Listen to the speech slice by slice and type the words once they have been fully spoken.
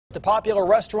The popular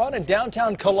restaurant in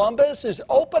downtown Columbus is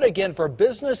open again for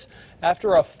business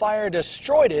after a fire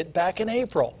destroyed it back in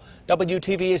April.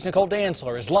 WTVA's Nicole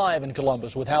Dantzler is live in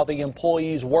Columbus with how the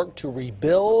employees work to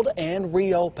rebuild and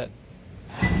reopen.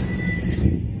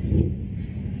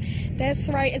 That's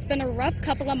right. It's been a rough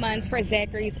couple of months for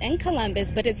Zachary's in Columbus,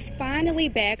 but it's finally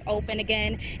back open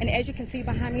again. And as you can see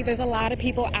behind me, there's a lot of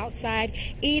people outside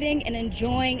eating and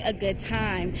enjoying a good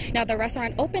time. Now, the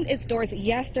restaurant opened its doors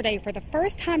yesterday for the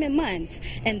first time in months,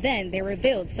 and then they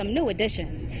revealed some new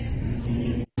additions.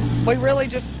 We really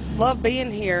just love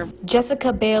being here.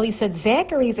 Jessica Bailey said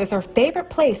Zachary's is her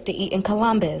favorite place to eat in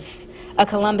Columbus. A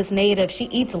Columbus native, she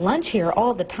eats lunch here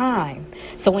all the time.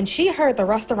 So when she heard the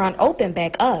restaurant open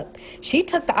back up, she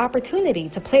took the opportunity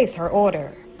to place her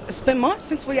order. It's been months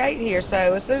since we ate here,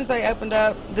 so as soon as they opened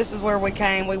up, this is where we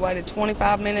came. We waited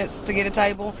 25 minutes to get a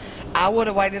table. I would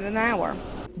have waited an hour.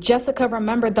 Jessica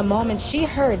remembered the moment she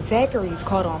heard Zachary's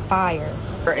caught on fire.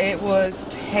 It was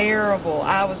terrible.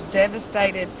 I was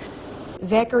devastated.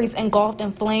 Zachary's engulfed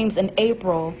in flames in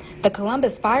April. The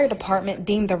Columbus Fire Department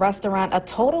deemed the restaurant a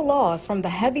total loss from the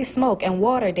heavy smoke and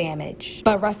water damage.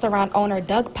 But restaurant owner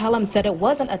Doug Pelham said it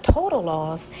wasn't a total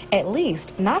loss, at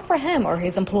least not for him or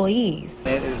his employees.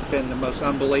 It has been the most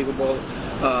unbelievable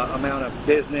amount of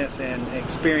business and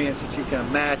experience that you can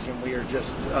imagine. We are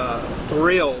just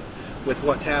thrilled with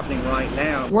what's happening right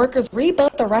now. Workers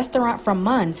rebuilt the restaurant for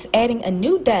months, adding a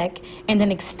new deck and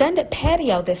an extended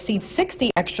patio that seats 60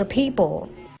 extra people.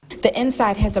 The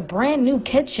inside has a brand new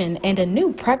kitchen and a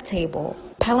new prep table.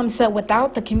 Pelham said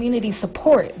without the community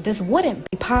support, this wouldn't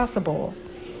be possible.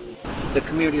 The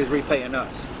community is repaying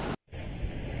us.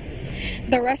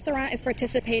 The restaurant is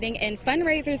participating in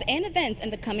fundraisers and events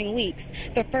in the coming weeks,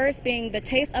 the first being the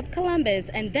Taste of Columbus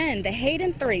and then the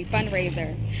Hayden 3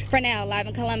 fundraiser. For now, live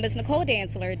in Columbus, Nicole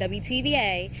Dantzler,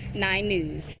 WTVA 9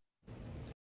 News.